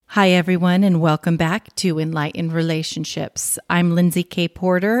Hi, everyone, and welcome back to Enlightened Relationships. I'm Lindsay K.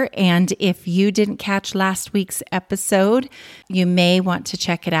 Porter, and if you didn't catch last week's episode, you may want to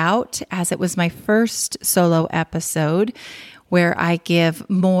check it out, as it was my first solo episode where I give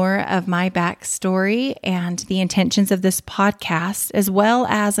more of my backstory and the intentions of this podcast, as well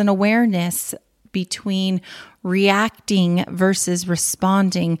as an awareness between reacting versus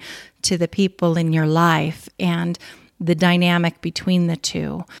responding to the people in your life and the dynamic between the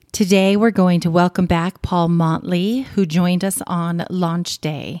two. Today, we're going to welcome back Paul Motley, who joined us on launch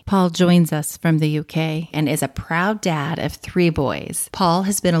day. Paul joins us from the UK and is a proud dad of 3 boys. Paul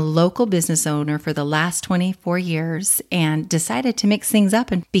has been a local business owner for the last 24 years and decided to mix things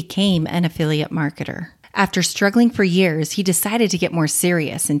up and became an affiliate marketer. After struggling for years, he decided to get more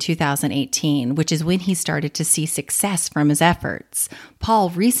serious in 2018, which is when he started to see success from his efforts.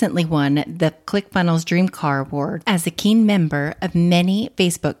 Paul recently won the ClickFunnels Dream Car Award. As a keen member of many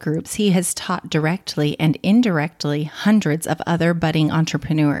Facebook groups, he has taught directly and indirectly hundreds of other budding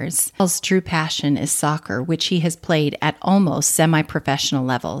entrepreneurs. Paul's true passion is soccer, which he has played at almost semi-professional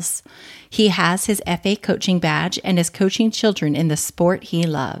levels. He has his FA coaching badge and is coaching children in the sport he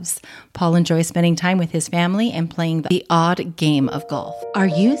loves. Paul enjoys spending time with his family and playing the odd game of golf. Are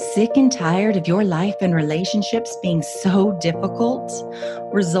you sick and tired of your life and relationships being so difficult,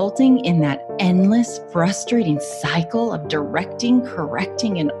 resulting in that endless, frustrating cycle of directing,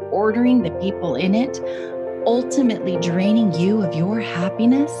 correcting, and ordering the people in it, ultimately draining you of your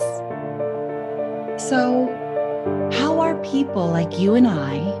happiness? So, how are people like you and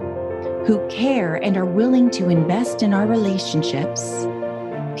I, who care and are willing to invest in our relationships,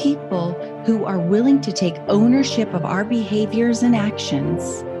 people who are willing to take ownership of our behaviors and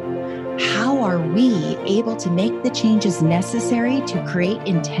actions, how are we able to make the changes necessary to create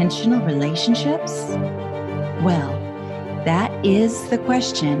intentional relationships? Well, that is the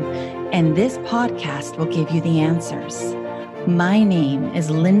question, and this podcast will give you the answers. My name is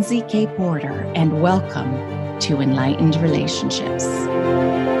Lindsay K. Porter, and welcome to Enlightened Relationships.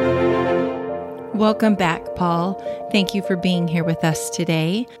 Welcome back, Paul. Thank you for being here with us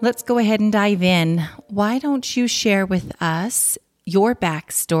today. Let's go ahead and dive in. Why don't you share with us your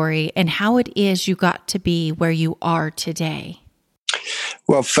backstory and how it is you got to be where you are today?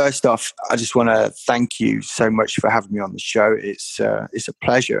 Well, first off, I just want to thank you so much for having me on the show. It's a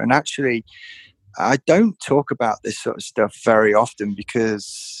pleasure. And actually, I don't talk about this sort of stuff very often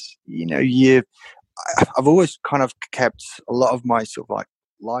because, I've always kind of kept a lot of my sort of like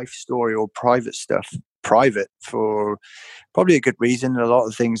life story or private stuff private for probably a good reason. A lot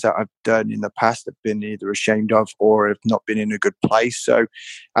of things that I've done in the past have been either ashamed of or have not been in a good place. So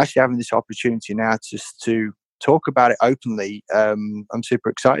actually having this opportunity now just to talk about it openly, I'm super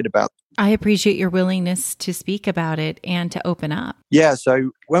excited about. I appreciate your willingness to speak about it and to open up. Yeah,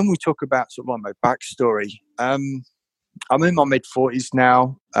 so when we talk about sort of like my backstory, I'm in my mid-40s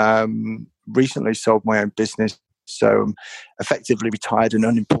now, recently sold my own business. So I'm effectively retired and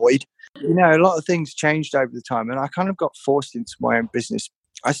unemployed. A lot of things changed over the time and I kind of got forced into my own business.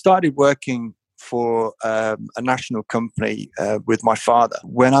 I started working for a national company with my father.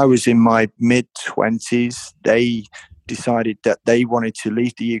 When I was in my mid-20s, they decided that they wanted to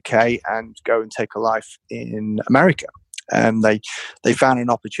leave the UK and go and take a life in America. They found an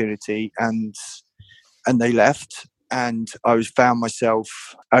opportunity and they left. And I found myself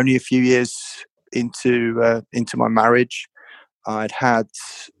only a few years into my marriage. I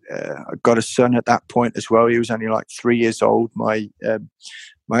got a son at that point as well. He was only like 3 years old. My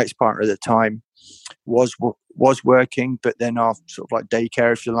ex-partner at the time was working, but then our sort of like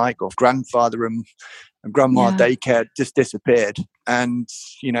daycare, if you like, or grandfather and grandma daycare just disappeared, and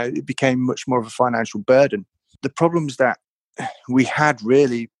it became much more of a financial burden. The problems that we had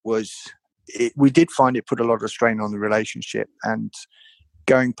really was we did find it put a lot of strain on the relationship, and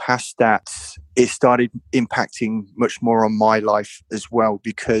going past that, it started impacting much more on my life as well,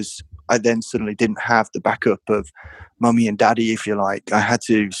 because I then suddenly didn't have the backup of mummy and daddy, if you like. I had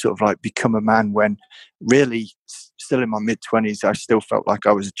to sort of like become a man when really still in my mid-20s, I still felt like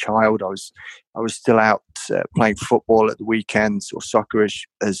I was a child. I was still out playing football at the weekends, or soccer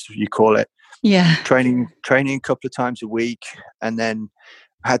as you call it. Yeah. Training a couple of times a week, and then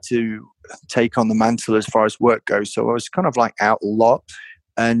had to take on the mantle as far as work goes. So I was kind of like out a lot.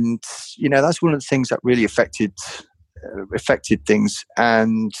 And, that's one of the things that really affected things.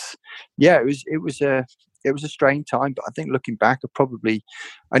 And yeah, it was a strange time, but I think looking back, I probably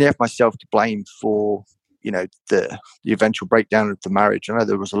only have myself to blame for, the eventual breakdown of the marriage. I know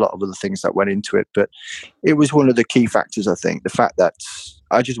there was a lot of other things that went into it, but it was one of the key factors, I think, the fact that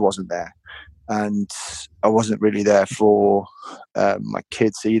I just wasn't there. and I wasn't really there for my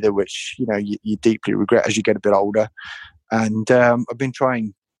kids either, which you deeply regret as you get a bit older. And I've been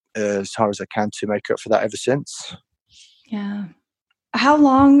trying as hard as I can to make up for that ever since. Yeah. How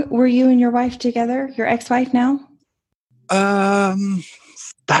long were you and your wife together? Your ex-wife now?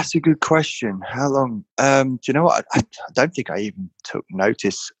 That's a good question. How long? Do you know what? I don't think I even took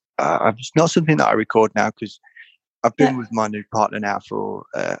notice. It's not something that I record now because I've been with my new partner now for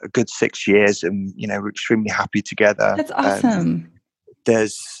a good 6 years, and we're extremely happy together. That's awesome.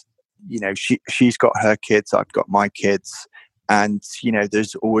 There's, she's got her kids, I've got my kids, and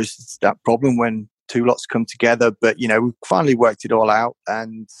there's always that problem when two lots come together. But we've finally worked it all out,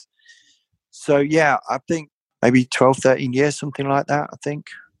 and so I think maybe 12, 13 years, something like that. I think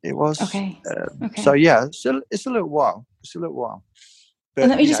it was. Okay. So it's a little while. It's a little while. But, and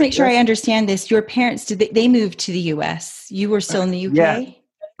let me just make sure I understand this. Your parents, they moved to the US? You were still in the UK? Yeah.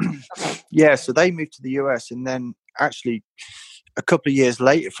 Yeah, so they moved to the US, and then actually a couple of years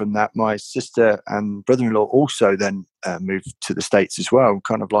later from that, my sister and brother-in-law also then moved to the States as well,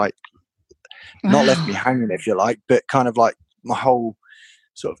 kind of like not left me hanging, if you like, but kind of like my whole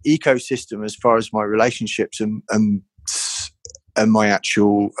sort of ecosystem as far as my relationships and my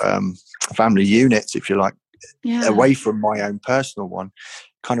actual family units, if you like, away from my own personal one,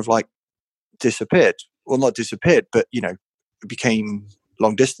 kind of like disappeared. Well, not disappeared, but it became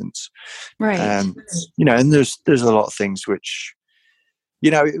long distance, right? And there's a lot of things which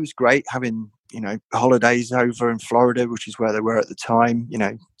it was great having holidays over in Florida, which is where they were at the time.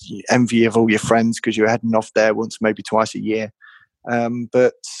 You envy of all your friends because you're heading off there once, maybe twice a year.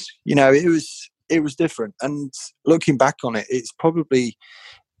 But it was different. And looking back on it,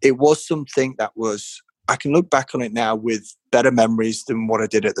 it was something that I can look back on it now with better memories than what I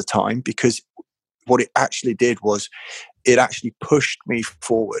did at the time, because what it actually did was it actually pushed me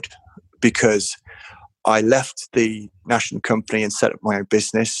forward, because I left the national company and set up my own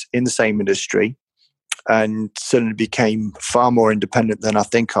business in the same industry, and suddenly became far more independent than I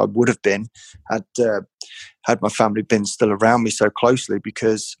think I would have been had my family been still around me so closely,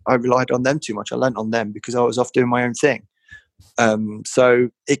 because I relied on them too much. I lent on them because I was off doing my own thing. So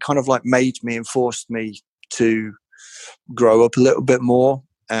it kind of like made me and forced me to grow up a little bit more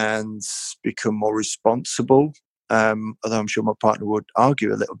and become more responsible. Although I'm sure my partner would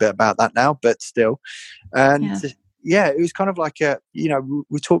argue a little bit about that now, but still. And it was kind of like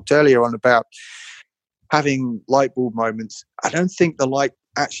we talked earlier on about having light bulb moments. I don't think the light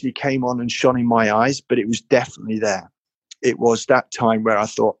actually came on and shone in my eyes, but it was definitely there. It was that time where I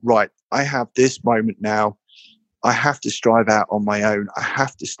thought, right, I have this moment now. I have to strive out on my own. I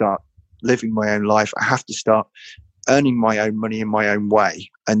have to start living my own life. I have to start earning my own money in my own way.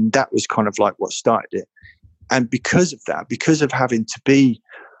 And that was kind of like what started it. And because of that, because of having to be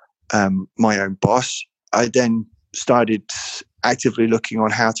my own boss, I then started actively looking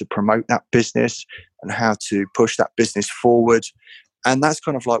on how to promote that business and how to push that business forward. And that's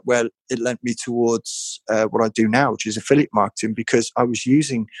kind of like where it led me towards what I do now, which is affiliate marketing, because I was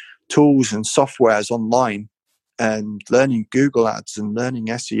using tools and softwares online and learning Google ads and learning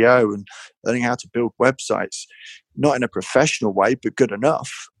SEO and learning how to build websites, not in a professional way, but good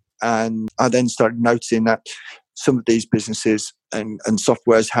enough. And I then started noticing that some of these businesses and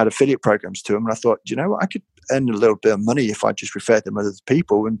softwares had affiliate programs to them. And I thought, I could earn a little bit of money if I just referred them to other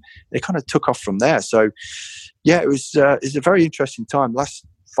people. And it kind of took off from there. So, it was a very interesting time. Last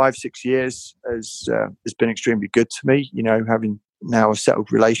 5-6 years has been extremely good to me, having now a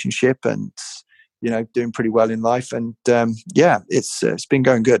settled relationship and, doing pretty well in life. And it's been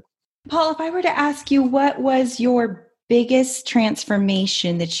going good. Paul, if I were to ask you, what was your biggest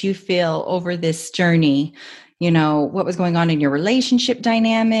transformation that you feel over this journey? What was going on in your relationship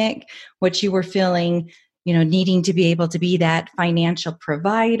dynamic, what you were feeling, needing to be able to be that financial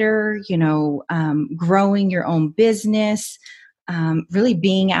provider, growing your own business, really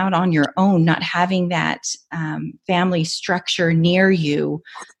being out on your own, not having that family structure near you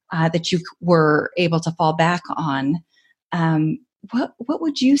that you were able to fall back on. What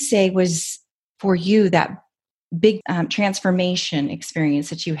would you say was for you that big transformation experience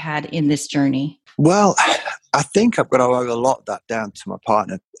that you had in this journey? Well, I think I've got to owe a lot of that down to my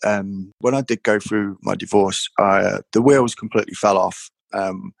partner. When I did go through my divorce, the wheels completely fell off.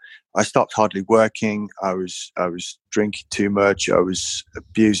 I stopped hardly working. I was drinking too much. I was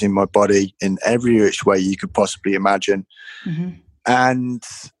abusing my body in every which way you could possibly imagine. Mm-hmm. And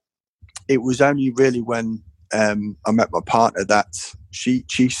it was only really when I met my partner that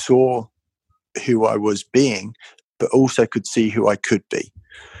she saw who I was being, but also could see who I could be.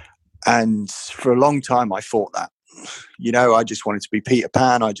 And for a long time, I fought that. I just wanted to be Peter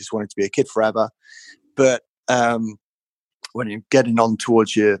Pan. I just wanted to be a kid forever. But when you're getting on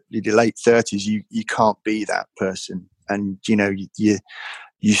towards your late 30s, you can't be that person. And,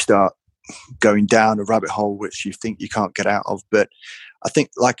 you start going down a rabbit hole which you think you can't get out of. But I think,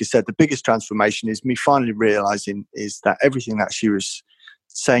 like I said, the biggest transformation is me finally realizing is that everything that she was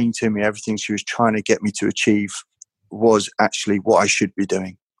saying to me, everything she was trying to get me to achieve was actually what I should be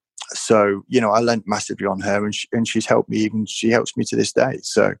doing. So, I lent massively on her, and she's helped me. Even she helps me to this day.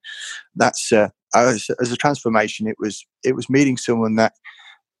 So that's as a transformation. It was meeting someone that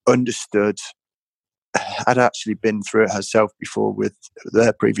understood, had actually been through it herself before with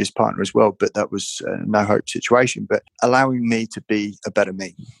their previous partner as well, but that was a no hope situation. But allowing me to be a better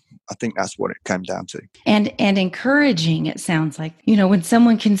me, I think that's what it came down to. And encouraging. It sounds like when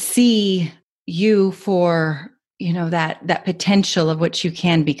someone can see you for that potential of what you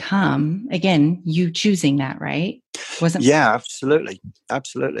can become, again, you choosing that, right? Yeah, absolutely.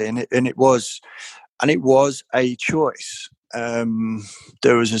 And it was a choice.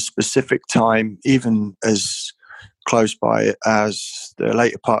 There was a specific time, even as close by as the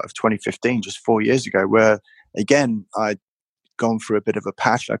later part of 2015, just 4 years ago, where again I'd gone through a bit of a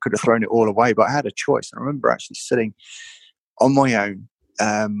patch. I could have thrown it all away, but I had a choice. I remember actually sitting on my own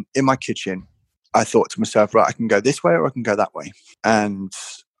in my kitchen. I thought to myself, right, I can go this way or I can go that way. And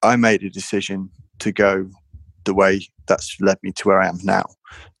I made a decision to go the way that's led me to where I am now.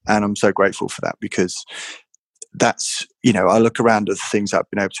 And I'm so grateful for that, because that's, I look around at the things I've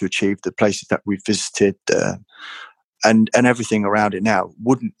been able to achieve, the places that we've visited, and everything around it now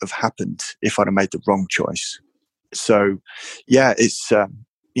wouldn't have happened if I'd have made the wrong choice. So, yeah, it's, I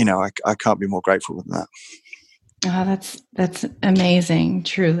can't be more grateful than that. Oh, that's amazing,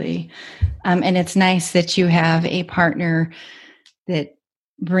 truly. And it's nice that you have a partner that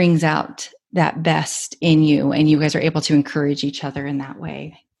brings out that best in you, and you guys are able to encourage each other in that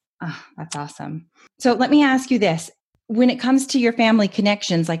way. Oh, that's awesome. So let me ask you this. When it comes to your family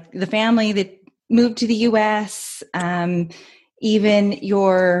connections, like the family that moved to the U.S., even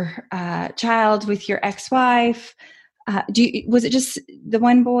your child with your ex-wife, was it just the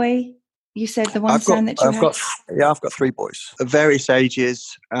one boy? You said the one son that you had? I've got 3 boys of various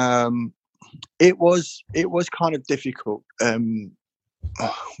ages. It was kind of difficult.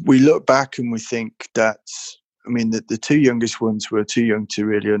 We look back and we think that, the 2 youngest ones were too young to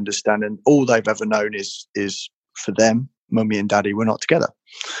really understand, and all they've ever known is for them, mummy and daddy were not together.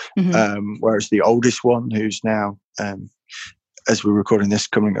 Mm-hmm. Whereas the oldest one, who's now, as we're recording this,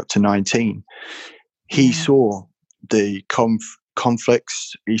 coming up to 19, he saw the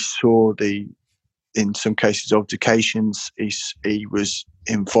conflicts. He saw in some cases, altercations. He was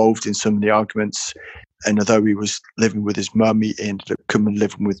involved in some of the arguments. And although he was living with his mum, he ended up coming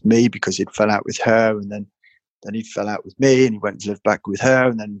living with me because he'd fell out with her. And then he fell out with me and he went to live back with her.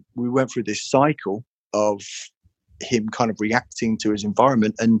 And then we went through this cycle of him kind of reacting to his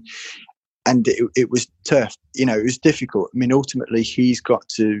environment. And it was tough. It was difficult. Ultimately, he's got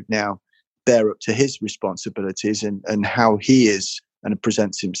to now bear up to his responsibilities and how he is and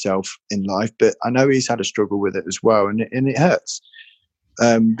presents himself in life. But I know he's had a struggle with it as well. And it hurts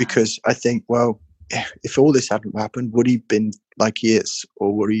because I think, well, if all this hadn't happened, would he have been like he is,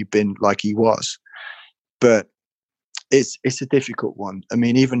 or would he have been like he was? But it's a difficult one.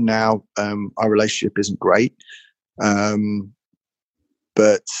 Even now, our relationship isn't great. But,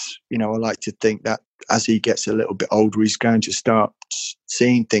 I like to think that as he gets a little bit older, he's going to start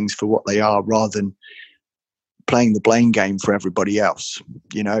seeing things for what they are rather than playing the blame game for everybody else,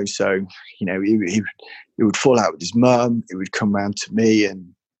 So, he would fall out with his mum. He would come round to me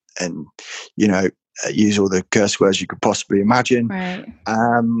and use all the curse words you could possibly imagine. Right.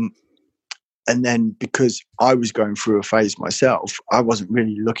 And then because I was going through a phase myself, I wasn't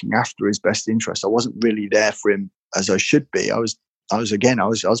really looking after his best interest. I wasn't really there for him as I should be. I was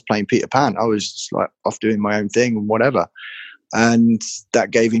playing Peter Pan. I was just like off doing my own thing and whatever. And that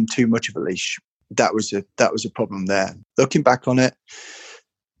gave him too much of a leash. That was a problem there. Looking back on it,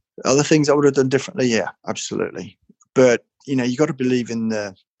 other things I would have done differently. Yeah, absolutely. But you got to believe in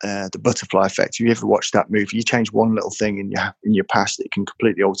the butterfly effect. If you ever watched that movie, you change one little thing in your past, it can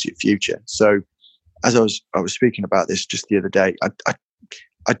completely alter your future. So, as I was speaking about this just the other day,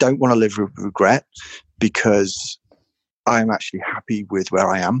 I don't want to live with regret, because I am actually happy with where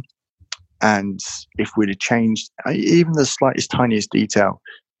I am. And if we'd have changed even the slightest, tiniest detail,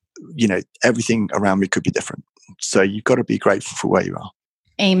 everything around me could be different. So you've got to be grateful for where you are.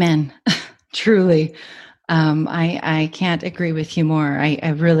 Amen. Truly. I can't agree with you more.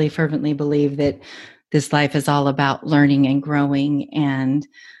 I really fervently believe that this life is all about learning and growing, and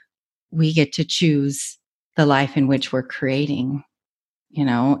we get to choose the life in which we're creating,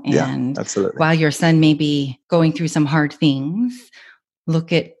 and Yeah, absolutely. while your son may be going through some hard things,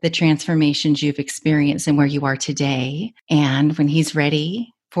 look at the transformations you've experienced and where you are today. And when he's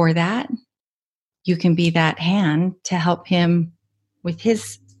ready for that, you can be that hand to help him with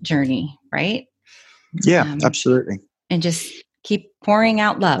his journey, right? Yeah, absolutely. And just keep pouring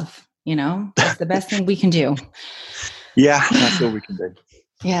out love, that's the best thing we can do. Yeah, that's all we can do.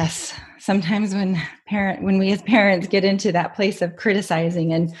 Yes. Sometimes when we as parents get into that place of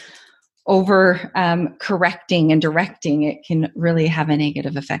criticizing and over correcting and directing, it can really have a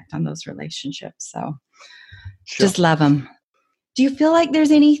negative effect on those relationships. So just love them. Do you feel like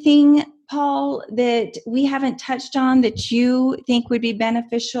there's anything, Paul, that we haven't touched on that you think would be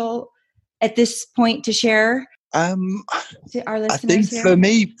beneficial at this point to share to our listeners? I think here?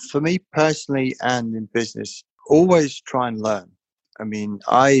 for me personally, and in business, always try and learn. I mean,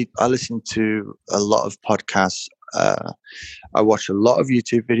 I listen to a lot of podcasts. I watch a lot of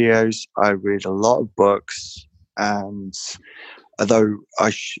YouTube videos. I read a lot of books. And although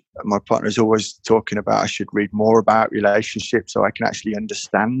my partner is always talking about I should read more about relationships so I can actually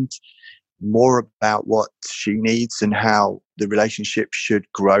understand more about what she needs and how the relationship should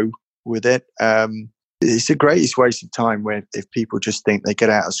grow with it. It's the greatest waste of time if people just think they get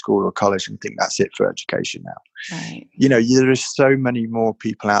out of school or college and think that's it for education now. Right. There are so many more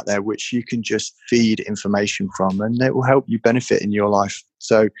people out there which you can just feed information from, and it will help you benefit in your life.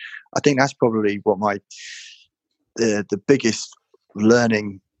 So I think that's probably what the biggest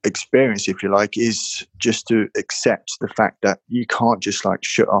learning experience, if you like, is just to accept the fact that you can't just like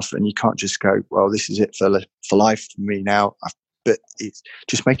shut off and you can't just go, well, this is it for life for me now. But it's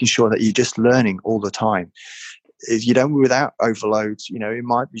just making sure that you're just learning all the time. You don't, without overloads, it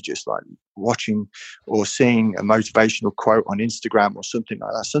might be just like watching or seeing a motivational quote on Instagram or something like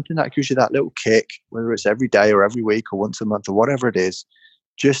that, something that gives you that little kick, whether it's every day or every week or once a month or whatever it is,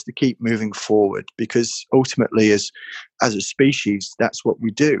 just to keep moving forward. Because ultimately, as a species, that's what we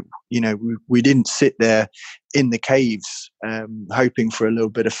do. We didn't sit there in the caves hoping for a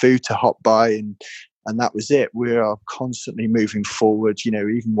little bit of food to hop by and that was it. We are constantly moving forward.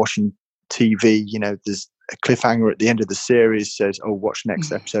 Even watching TV, there's a cliffhanger at the end of the series says, oh, watch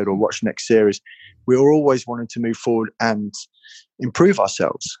next episode or watch next series. We're always wanting to move forward and improve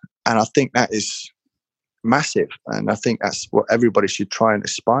ourselves. And I think that is massive. And I think that's what everybody should try and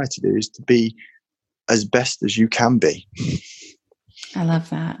aspire to do, is to be as best as you can be. I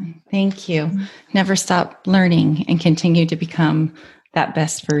love that. Thank you. Never stop learning and continue to become that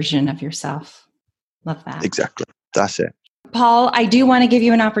best version of yourself. Love that. Exactly. That's it. Paul, I do want to give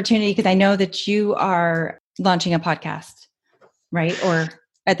you an opportunity because I know that you are launching a podcast, right? Or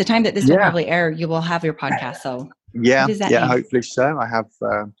at the time that this will probably air, you will have your podcast. So yeah, hopefully so. I have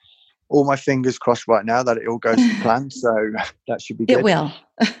all my fingers crossed right now that it all goes to plan. So that should be good. It will.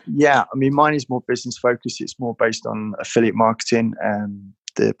 Yeah. I mean, mine is more business focused. It's more based on affiliate marketing.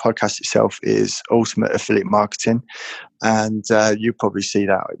 The podcast itself is Ultimate Affiliate Marketing. And you probably see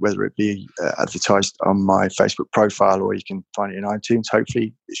that, whether it be advertised on my Facebook profile or you can find it in iTunes.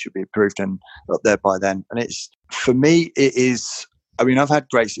 Hopefully it should be approved and up there by then. And for me, it is, I mean, I've had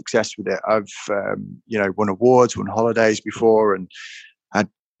great success with it. I've, won awards, won holidays before, and had,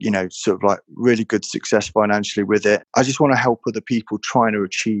 sort of like really good success financially with it. I just want to help other people trying to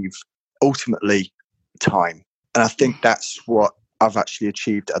achieve ultimately time. And I think that's what I've actually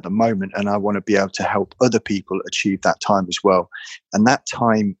achieved at the moment, and I want to be able to help other people achieve that time as well. And that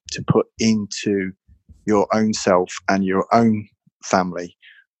time to put into your own self and your own family,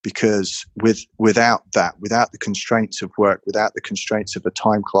 because without the constraints of work, without the constraints of a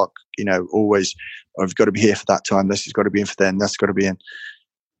time clock, always, I've got to be here for that time, this has got to be in for then, that's got to be in.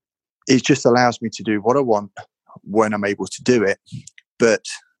 It just allows me to do what I want when I'm able to do it, but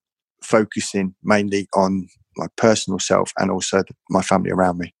focusing mainly on my personal self and also my family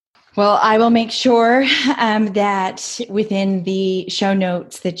around me. Well, I will make sure that within the show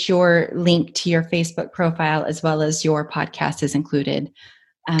notes that your link to your Facebook profile as well as your podcast is included.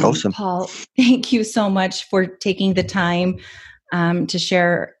 Awesome. Paul, thank you so much for taking the time to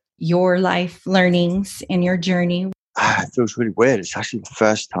share your life learnings and your journey. It feels really weird. It's actually the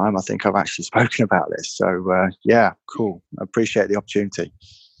first time I think I've actually spoken about this. So cool. I appreciate the opportunity.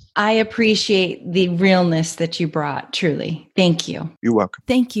 I appreciate the realness that you brought, truly. Thank you. You're welcome.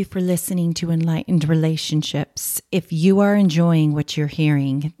 Thank you for listening to Enlightened Relationships. If you are enjoying what you're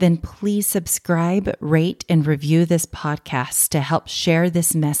hearing, then please subscribe, rate, and review this podcast to help share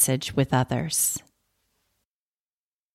this message with others.